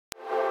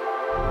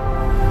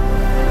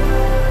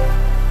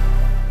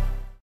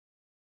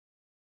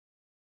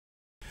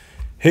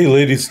Hey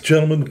ladies and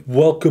gentlemen,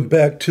 welcome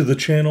back to the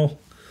channel.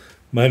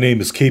 My name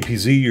is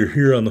KPZ. You're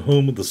here on the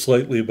home of the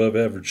slightly above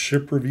average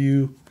ship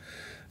review.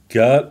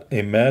 Got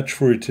a match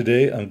for you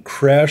today on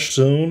Crash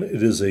Zone.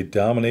 It is a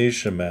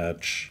domination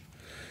match.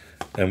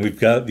 And we've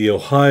got the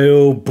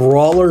Ohio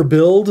Brawler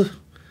build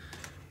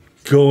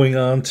going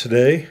on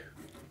today.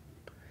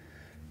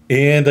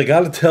 And I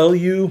gotta tell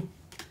you,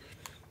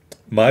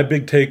 my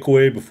big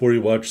takeaway before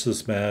you watch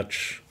this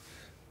match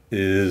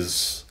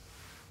is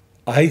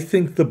I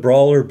think the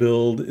Brawler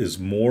build is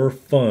more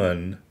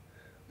fun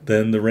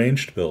than the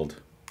ranged build.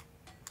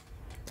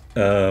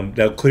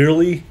 Now,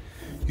 clearly,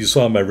 you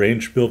saw my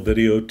ranged build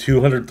video,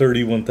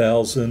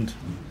 231,000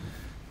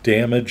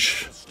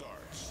 damage.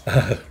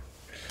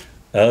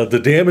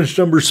 The damage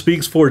number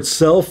speaks for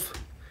itself.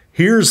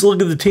 Here's a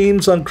look at the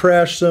teams on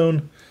Crash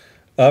Zone.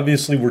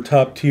 Obviously, we're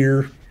top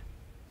tier.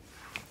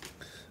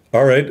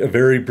 All right, a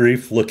very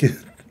brief look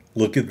at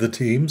the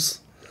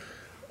teams.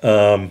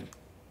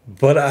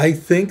 But I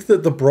think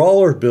that the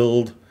Brawler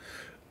build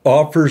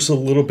offers a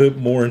little bit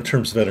more in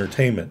terms of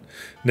entertainment.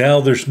 Now,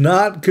 there's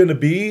not going to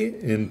be,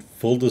 in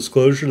full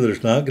disclosure,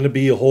 there's not going to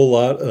be a whole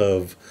lot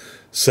of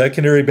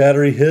secondary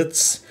battery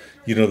hits.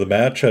 You know, the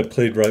match I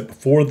played right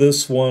before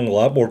this one, a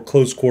lot more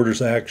close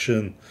quarters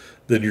action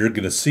than you're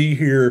going to see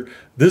here.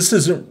 This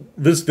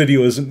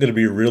video isn't going to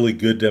be a really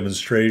good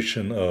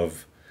demonstration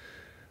of,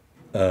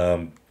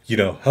 you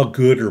know, how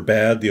good or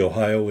bad the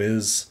Ohio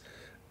is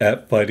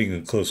at fighting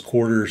in close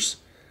quarters.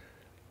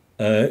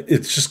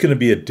 It's just going to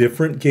be a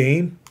different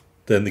game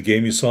than the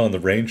game you saw in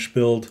the ranged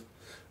build,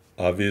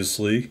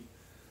 obviously.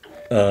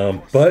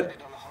 But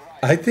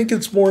I think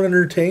it's more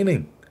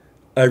entertaining.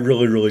 I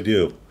really, really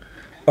do.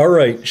 All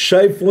right,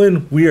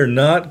 Shiflin, we are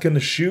not going to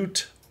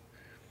shoot.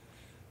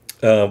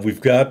 We've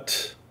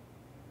got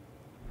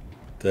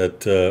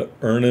that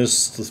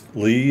Ernest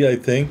Lee, I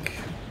think,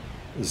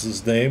 is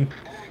his name.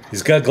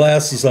 He's got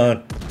glasses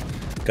on.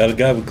 Got a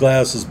guy with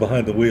glasses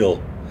behind the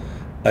wheel.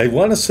 I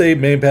want to say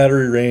main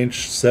battery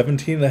range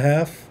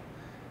 17.5.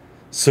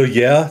 So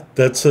yeah,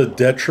 that's a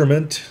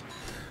detriment.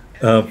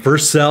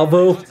 First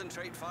salvo.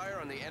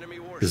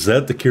 Is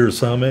that the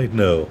Kurosame?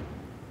 No.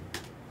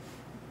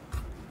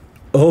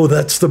 Oh,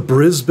 that's the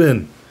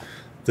Brisbane.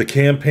 The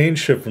campaign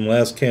ship from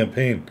last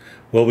campaign.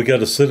 Well, we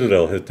got a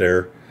Citadel hit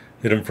there.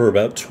 Hit him for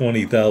about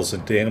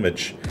 20,000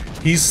 damage.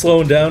 He's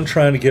slowing down,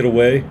 trying to get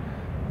away.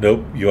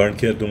 Nope, you aren't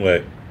getting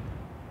away.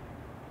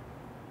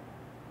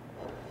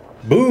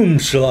 Boom,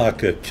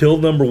 Shalaka. Kill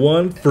number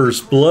one.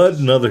 First blood.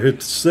 Another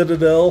hit to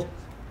Citadel.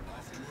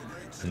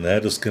 And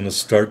that is going to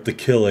start the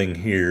killing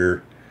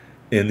here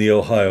in the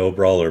Ohio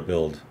Brawler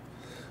build.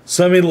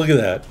 So, I mean, look at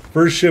that.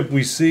 First ship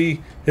we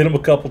see. Hit him a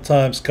couple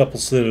times. Couple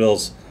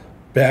Citadels.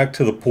 Back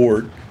to the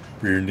port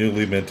for your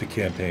newly minted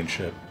campaign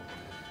ship.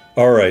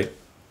 Alright.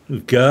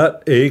 We've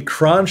got a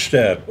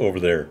Kronstadt over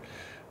there.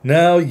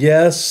 Now,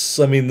 yes,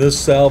 I mean, this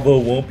salvo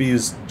won't be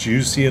as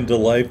juicy and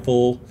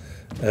delightful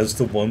as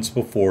the ones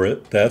before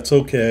it. That's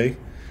okay.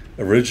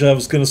 Originally I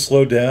was going to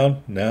slow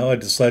down. Now I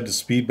decide to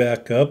speed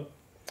back up.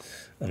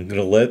 I'm going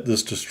to let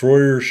this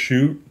destroyer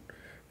shoot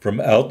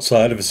from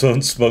outside of his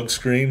own smoke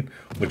screen,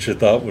 which I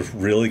thought was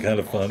really kind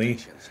of funny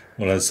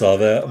when I saw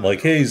that. I'm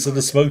like, hey, he's in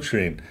the smoke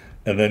screen.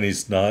 And then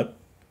he's not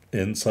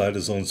inside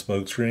his own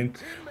smoke screen.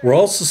 We're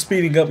also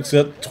speeding up because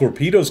we've got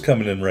torpedoes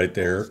coming in right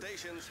there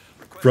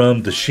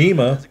from the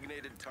Shima.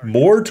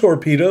 More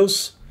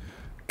torpedoes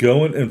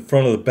going in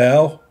front of the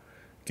bow.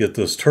 Get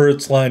those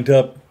turrets lined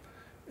up,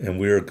 and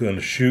we are going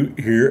to shoot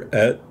here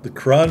at the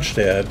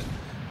Kronstadt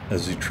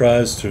as he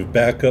tries to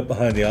back up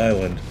behind the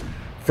island.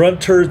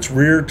 Front turrets,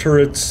 rear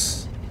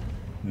turrets,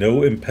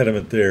 no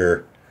impediment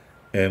there.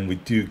 And we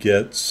do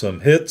get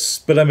some hits,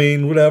 but I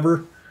mean,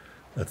 whatever.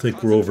 I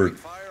think we're over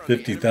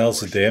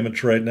 50,000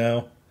 damage right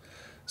now.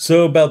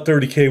 So about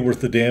 30k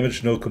worth of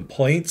damage, no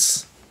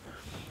complaints.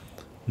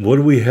 What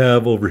do we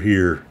have over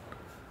here?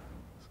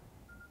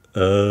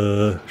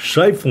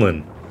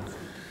 Shiflin.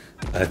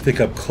 I think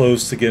I'm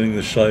close to getting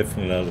the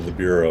Shiflin out of the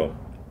bureau.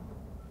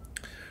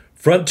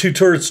 Front two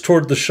turrets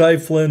toward the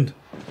Shiflin.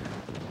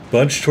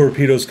 Bunch of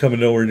torpedoes coming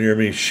nowhere near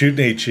me.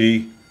 Shooting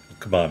HE.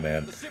 Come on,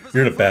 man.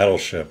 You're in a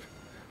battleship.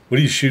 What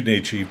are you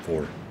shooting HE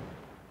for?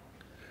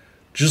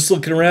 Just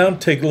looking around,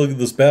 take a look at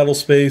this battle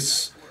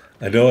space.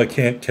 I know I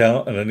can't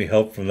count on any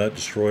help from that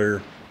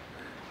destroyer.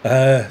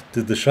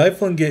 Did the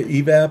Shiflin get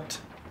evapped?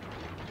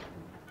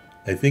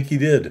 I think he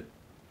did.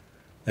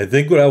 I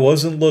think when I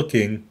wasn't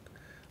looking,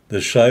 the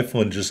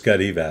Shiflin just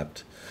got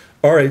evapped.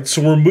 All right,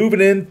 so we're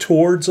moving in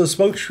towards a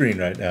smoke screen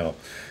right now.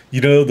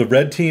 You know, the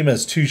red team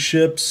has two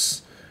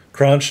ships.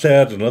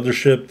 Kronstadt, another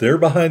ship. They're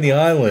behind the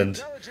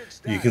island.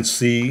 You can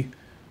see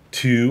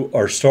to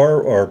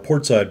our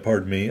port side,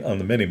 pardon me, on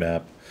the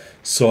minimap.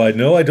 So I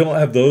know I don't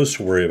have those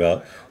to worry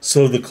about.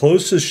 So the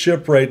closest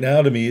ship right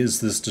now to me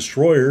is this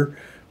destroyer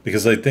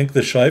because I think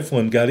the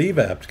Shiflin got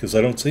evapped because I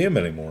don't see him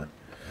anymore.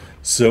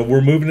 So we're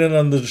moving in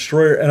on the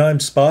destroyer, and I'm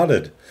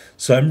spotted.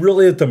 So I'm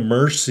really at the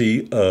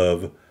mercy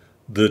of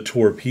the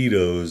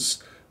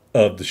torpedoes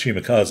of the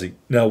Shimakaze.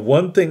 Now,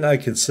 one thing I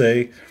can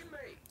say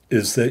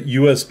is that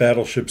U.S.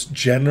 battleships,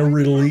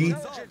 generally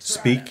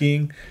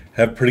speaking,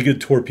 have pretty good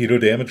torpedo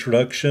damage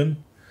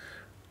reduction.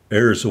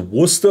 There's a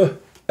Worcester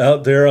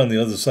out there on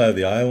the other side of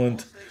the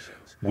island.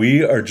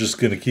 We are just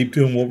going to keep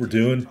doing what we're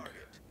doing.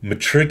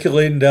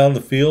 Matriculating down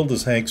the field,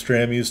 as Hank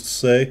Stram used to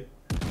say.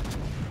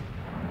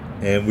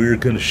 And we're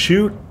going to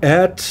shoot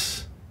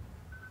at...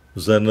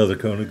 Was that another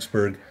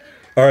Königsberg?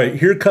 All right,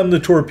 here come the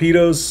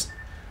torpedoes.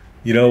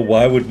 You know,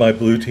 why would my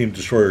blue team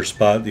destroyer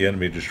spot the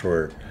enemy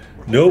destroyer?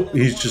 Nope,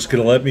 he's just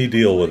going to let me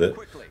deal with it.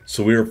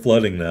 So we are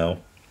flooding now.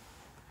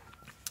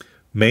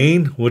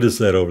 Maine, what is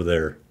that over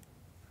there?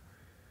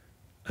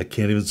 I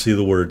can't even see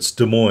the words.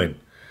 Des Moines.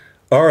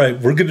 All right,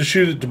 we're going to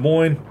shoot at Des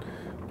Moines.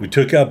 We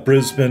took out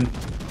Brisbane,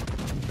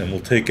 and we'll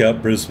take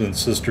out Brisbane's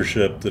sister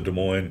ship, the Des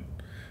Moines.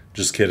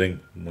 Just kidding,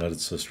 not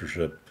its sister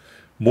ship.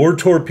 More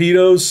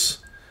torpedoes.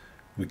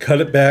 We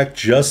cut it back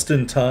just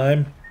in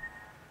time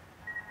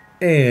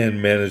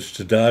and managed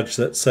to dodge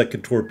that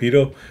second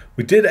torpedo.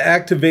 We did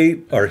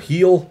activate our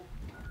heel,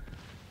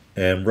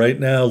 and right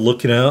now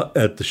looking out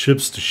at the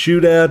ships to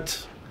shoot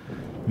at.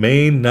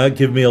 Maine, not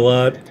giving me a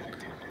lot.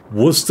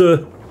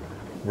 Worcester,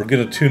 we're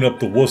going to tune up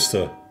the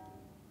Worcester.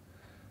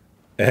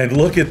 And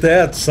look at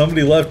that,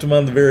 somebody left him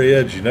on the very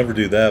edge. You never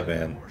do that,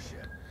 man.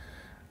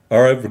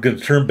 All right, we're going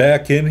to turn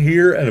back in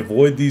here and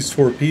avoid these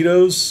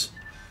torpedoes.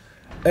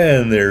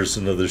 And there's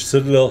another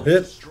Citadel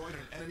hit.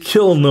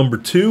 Kill number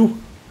 2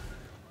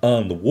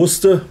 on the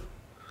Worcester.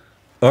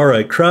 All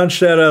right,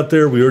 Kronstadt out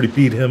there. We already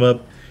beat him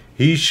up.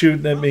 He's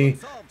shooting at me.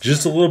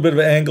 Just a little bit of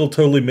angle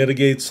totally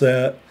mitigates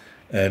that.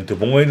 And Des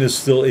Moines is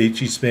still HE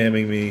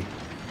spamming me.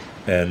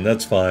 And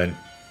that's fine.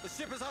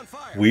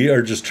 We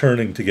are just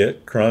turning to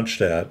get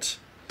Kronstadt.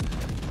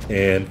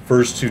 And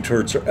first 2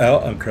 turrets are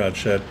out on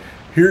Kronstadt.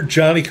 Here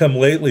Johnny Come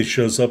Lately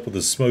shows up with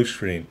a smoke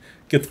screen.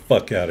 Get the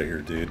fuck out of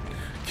here, dude.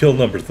 Kill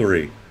number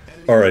 3.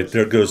 All right,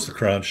 there goes the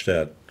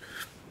Kronstadt.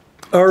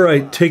 All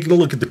right, taking a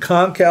look at the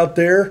conch out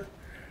there.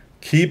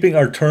 Keeping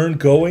our turn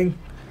going.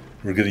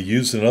 We're going to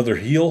use another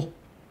heal.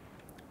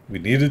 We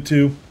needed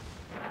to.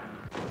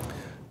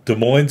 Des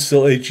Moines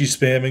still HE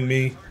spamming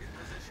me.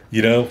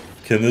 You know,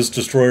 can this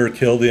destroyer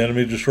kill the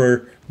enemy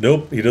destroyer?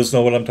 Nope, he doesn't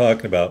know what I'm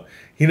talking about.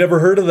 He never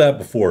heard of that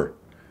before.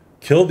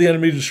 Kill the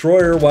enemy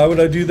destroyer, why would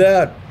I do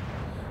that?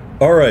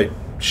 All right,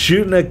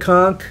 shooting at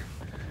conch.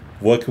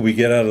 What can we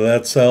get out of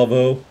that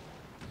salvo?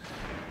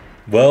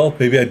 Well,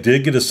 maybe I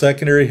did get a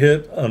secondary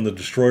hit on the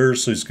destroyer,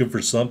 so he's good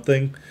for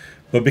something.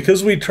 But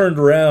because we turned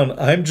around,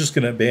 I'm just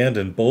going to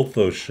abandon both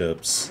those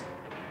ships.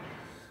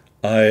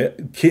 I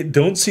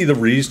don't see the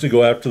reason to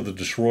go after the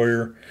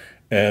destroyer.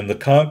 And the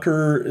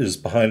Conqueror is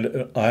behind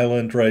an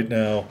island right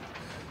now.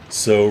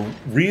 So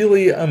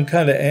really, I'm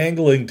kind of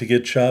angling to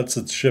get shots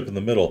at the ship in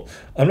the middle.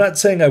 I'm not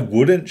saying I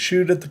wouldn't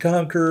shoot at the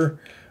Conqueror,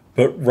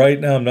 but right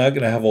now I'm not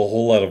going to have a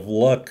whole lot of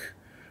luck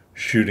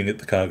shooting at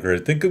the Conqueror. I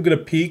think I'm going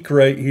to peek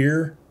right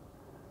here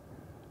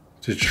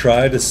to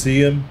try to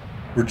see him.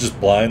 We're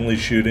just blindly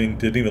shooting,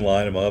 didn't even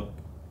line him up.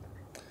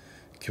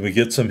 Can we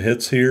get some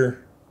hits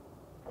here?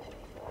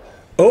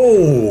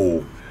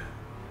 Oh!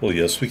 Well,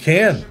 yes, we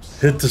can.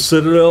 Hit the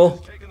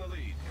Citadel.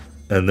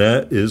 And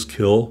that is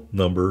kill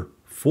number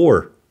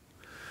 4.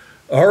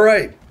 All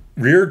right.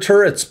 Rear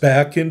turrets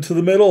back into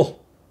the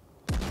middle.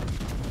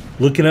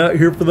 Looking out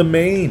here for the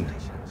main.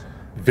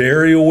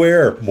 Very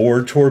aware.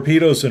 More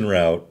torpedoes en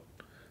route.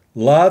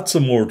 Lots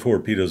of more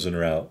torpedoes en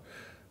route.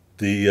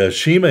 The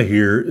Shima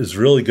here is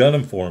really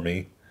gunning for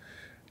me.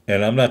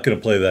 And I'm not going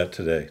to play that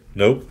today.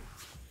 Nope.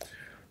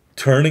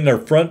 Turning our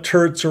front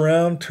turrets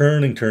around.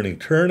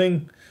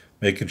 Turning.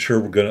 Making sure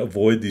we're going to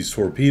avoid these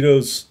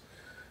torpedoes.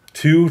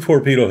 2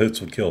 torpedo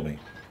hits would kill me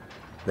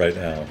right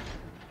now.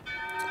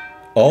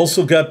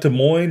 Also got Des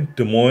Moines.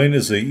 Des Moines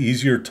is an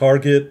easier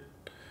target.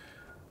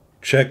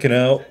 Checking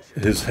out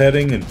his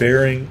heading and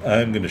bearing.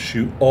 I'm going to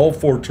shoot all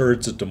 4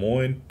 turrets at Des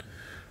Moines.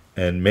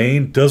 And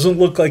Maine doesn't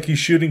look like he's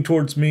shooting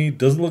towards me.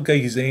 Doesn't look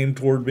like he's aimed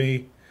toward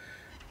me.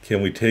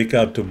 Can we take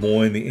out Des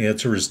Moines? The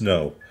answer is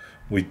no.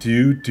 We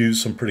do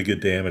some pretty good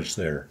damage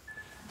there.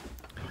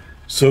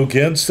 So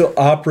again, still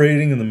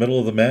operating in the middle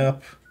of the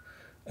map.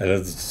 And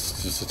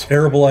it's just a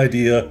terrible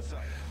idea.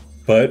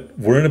 But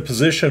we're in a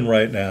position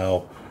right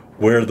now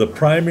where the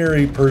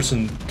primary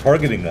person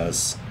targeting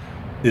us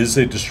is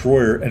a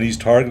destroyer, and he's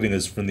targeting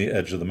us from the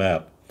edge of the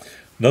map.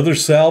 Another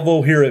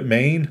salvo here at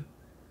Maine.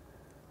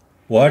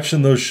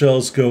 Watching those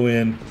shells go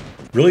in.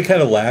 Really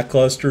kind of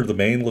lackluster. The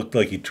Maine looked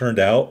like he turned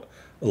out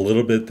a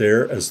little bit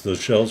there as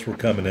those shells were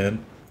coming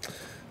in.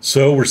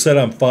 So we're set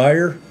on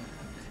fire.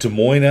 Des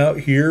Moines out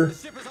here.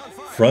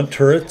 Front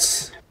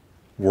turrets.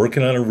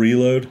 Working on a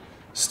reload.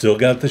 Still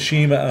got the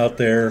Shima out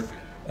there.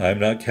 I'm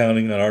not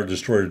counting on our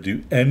destroyer to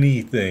do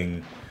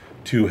anything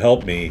to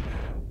help me.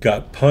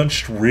 Got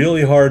punched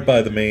really hard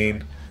by the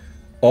Maine.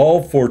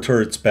 All 4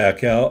 turrets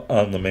back out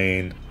on the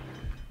Maine.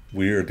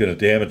 We are going to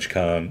damage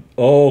Con.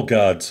 Oh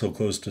God, so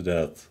close to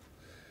death.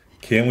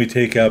 Can we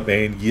take out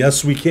Maine?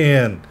 Yes, we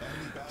can.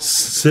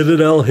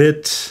 Citadel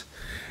hit.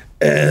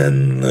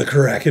 And the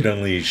Kraken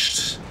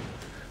unleashed.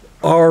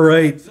 All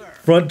right.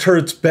 Front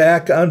turret's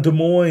back on Des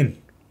Moines.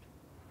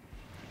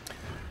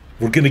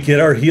 We're going to get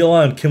our heal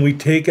on. Can we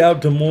take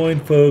out Des Moines,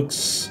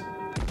 folks?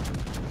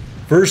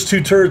 First two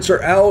turrets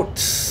are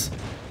out.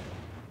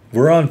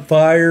 We're on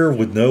fire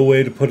with no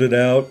way to put it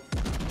out.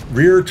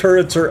 Rear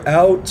turrets are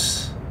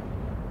out.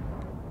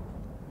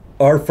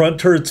 Our front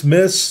turrets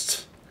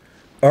missed.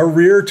 Our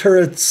rear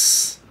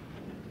turrets.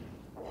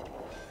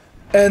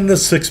 And the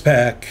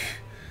 6-pack.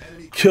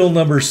 Kill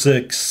number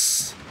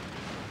 6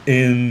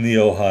 in the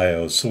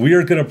Ohio. So we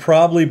are going to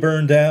probably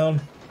burn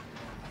down.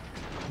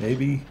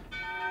 Maybe.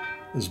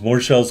 As more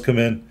shells come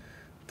in.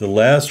 The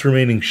last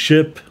remaining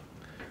ship,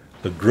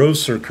 the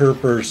Grosser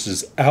Kerpers,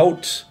 is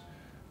out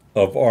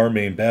of our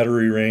main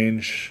battery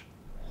range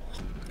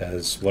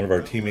as one of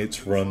our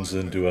teammates runs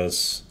into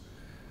us.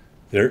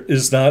 There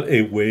is not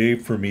a way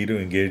for me to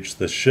engage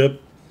the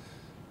ship.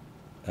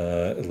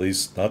 At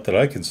least not that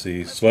I can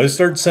see. So I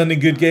start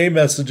sending good game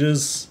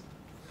messages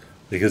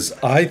because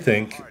I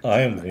think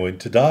I am going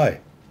to die.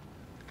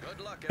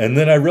 And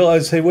then I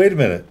realize, hey, wait a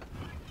minute.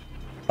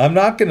 I'm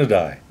not going to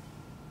die.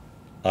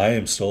 I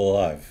am still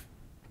alive.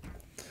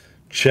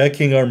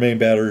 Checking our main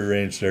battery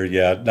range there.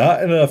 Yeah,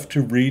 not enough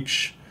to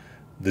reach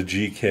the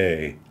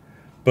GK.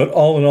 But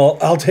all in all,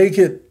 I'll take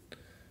it.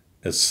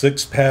 A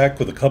 6-pack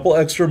with a couple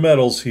extra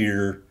medals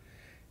here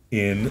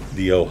in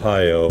the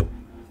Ohio.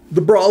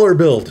 The Brawler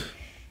build.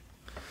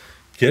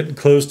 Getting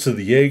close to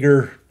the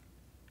Jaeger.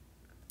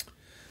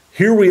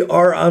 Here we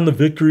are on the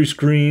victory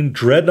screen.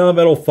 Dreadnought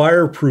medal,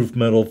 Fireproof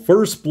medal,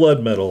 First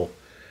Blood medal,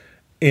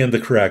 and the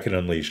Kraken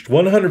Unleashed.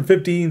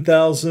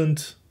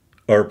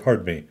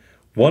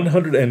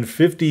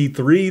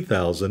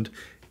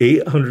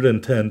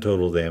 153,810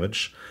 total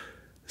damage.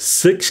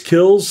 6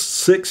 kills,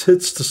 6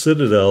 hits to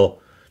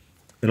Citadel,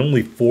 and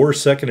only 4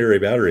 secondary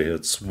battery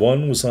hits.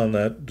 1 was on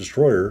that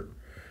destroyer,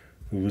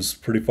 who was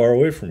pretty far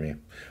away from me.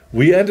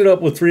 We ended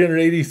up with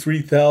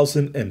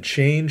 383,000 and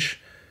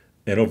change,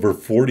 and over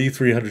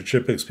 4,300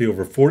 ship XP,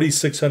 over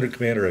 4,600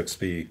 commander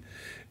XP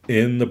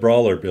in the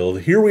Brawler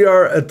build. Here we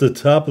are at the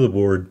top of the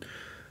board.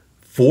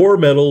 4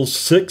 medals,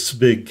 6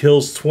 big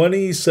kills,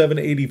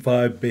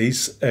 2,785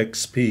 base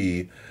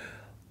XP,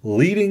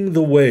 leading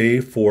the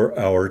way for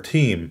our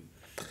team.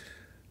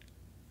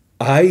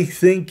 I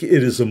think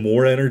it is a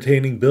more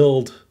entertaining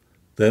build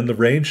than the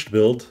ranged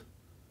build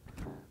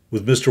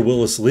with Mr.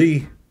 Willis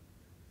Lee.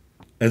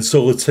 And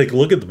so let's take a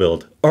look at the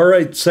build. All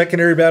right,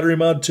 secondary battery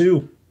mod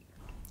 2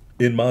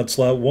 in mod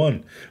slot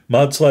 1.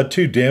 Mod slot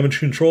 2, damage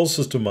control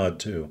system mod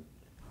 2.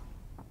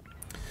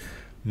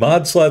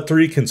 Mod slot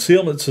 3,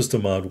 concealment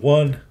system mod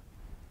 1.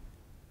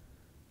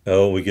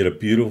 Oh, we get a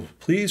beautiful,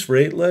 please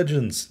rate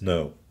Legends.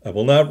 No, I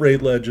will not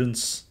rate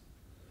Legends,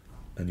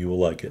 and you will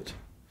like it.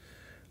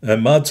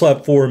 And mod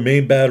slot 4,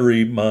 main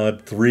battery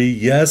mod 3,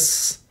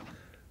 yes.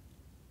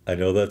 I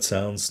know that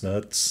sounds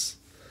nuts.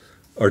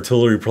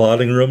 Artillery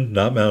plotting room,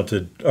 not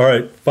mounted. All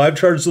right, 5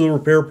 charges of the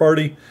repair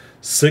party,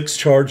 6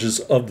 charges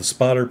of the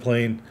spotter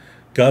plane.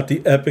 Got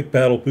the epic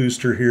battle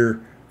booster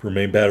here for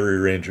main battery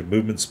range and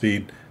movement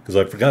speed because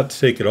I forgot to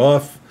take it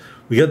off.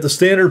 We got the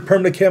standard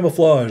permanent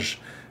camouflage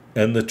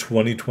and the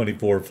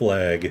 2024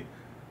 flag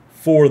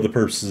for the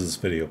purposes of this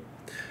video.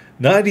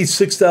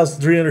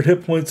 96,300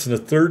 hit points and a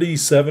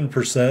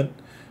 37%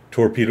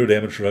 torpedo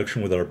damage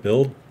reduction with our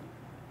build.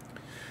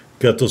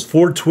 Got those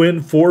 4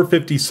 twin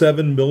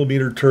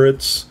 457mm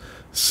turrets,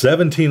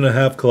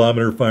 17.5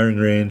 kilometer firing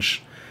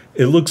range.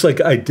 It looks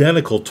like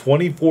identical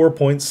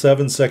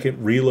 24.7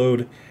 second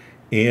reload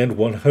and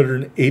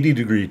 180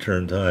 degree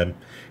turn time.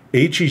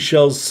 HE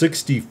shells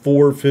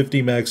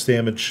 6450 max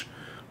damage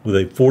with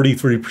a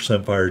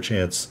 43% fire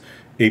chance.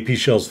 AP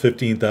shells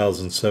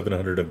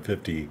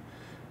 15,750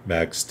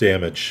 max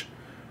damage.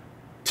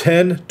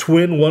 10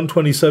 twin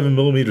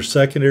 127mm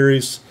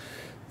secondaries.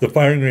 The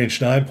firing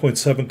range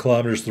 9.7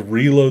 kilometers. The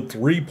reload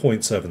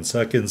 3.7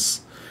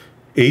 seconds.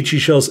 HE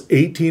shells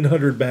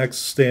 1800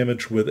 max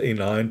damage with a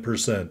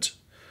 9%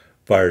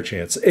 fire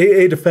chance.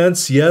 AA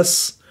defense,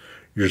 yes.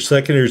 Your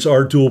secondaries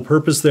are dual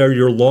purpose. They are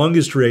your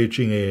longest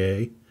ranging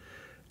AA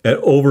at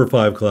over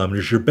 5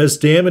 kilometers. Your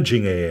best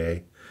damaging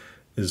AA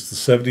is the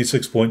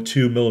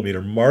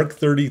 76.2mm Mark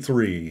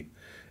 33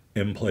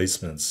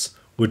 emplacements,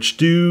 which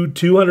do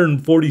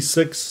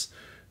 246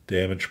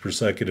 damage per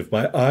second if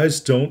my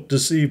eyes don't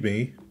deceive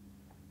me.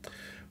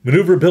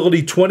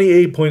 Maneuverability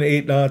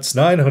 28.8 knots,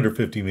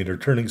 950 meter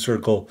turning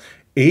circle,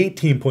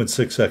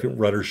 18.6 second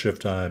rudder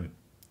shift time.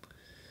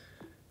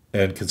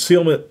 And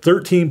concealment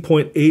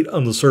 13.8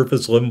 on the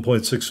surface,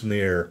 11.6 from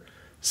the air,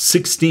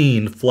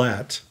 16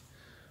 flat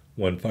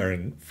when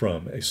firing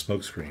from a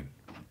smokescreen.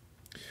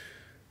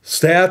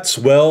 Stats,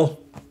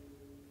 well,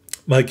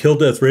 my kill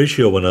death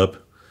ratio went up,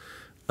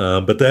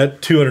 but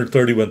that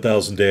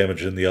 231,000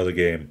 damage in the other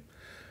game.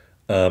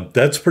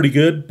 That's pretty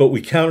good, but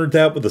we countered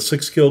that with a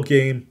 6 kill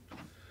game,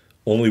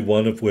 only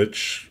one of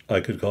which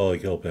I could call a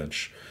kill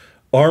pinch.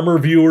 Armor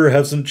viewer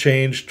hasn't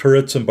changed.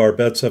 Turrets and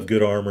barbettes have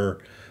good armor.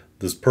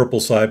 This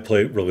purple side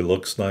plate really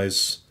looks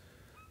nice.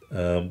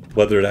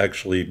 Whether it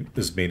actually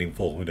is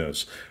meaningful, who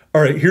knows.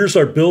 All right, here's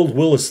our build.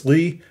 Willis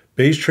Lee.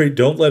 Base trait,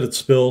 don't let it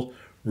spill.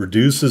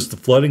 Reduces the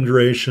flooding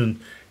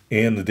duration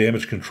and the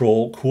damage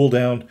control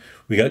cooldown.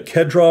 We got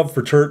Kedrov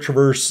for turret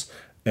traverse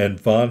and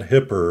Von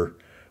Hipper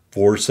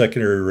for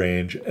secondary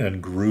range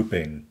and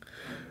grouping.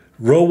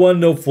 Row 1,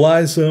 no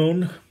fly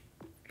zone.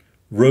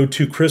 Row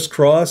 2,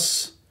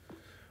 crisscross.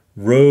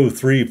 Row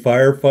 3,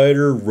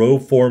 firefighter. Row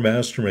 4,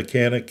 master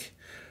mechanic.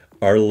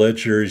 Our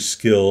legendary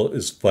skill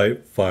is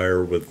fight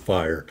fire with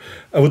fire.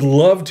 I would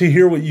love to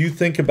hear what you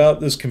think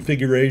about this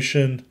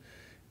configuration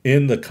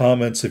in the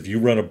comments. If you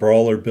run a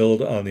brawler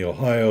build on the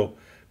Ohio,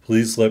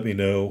 please let me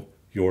know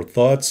your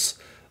thoughts.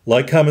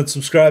 Like, comment,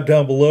 subscribe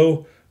down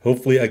below.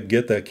 Hopefully I can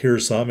get that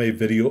Kirasame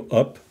video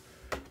up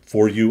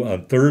for you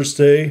on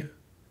Thursday,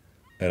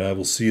 and I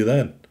will see you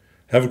then.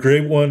 Have a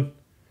great one.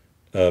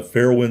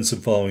 Fair winds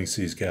and following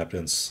seas,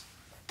 captains.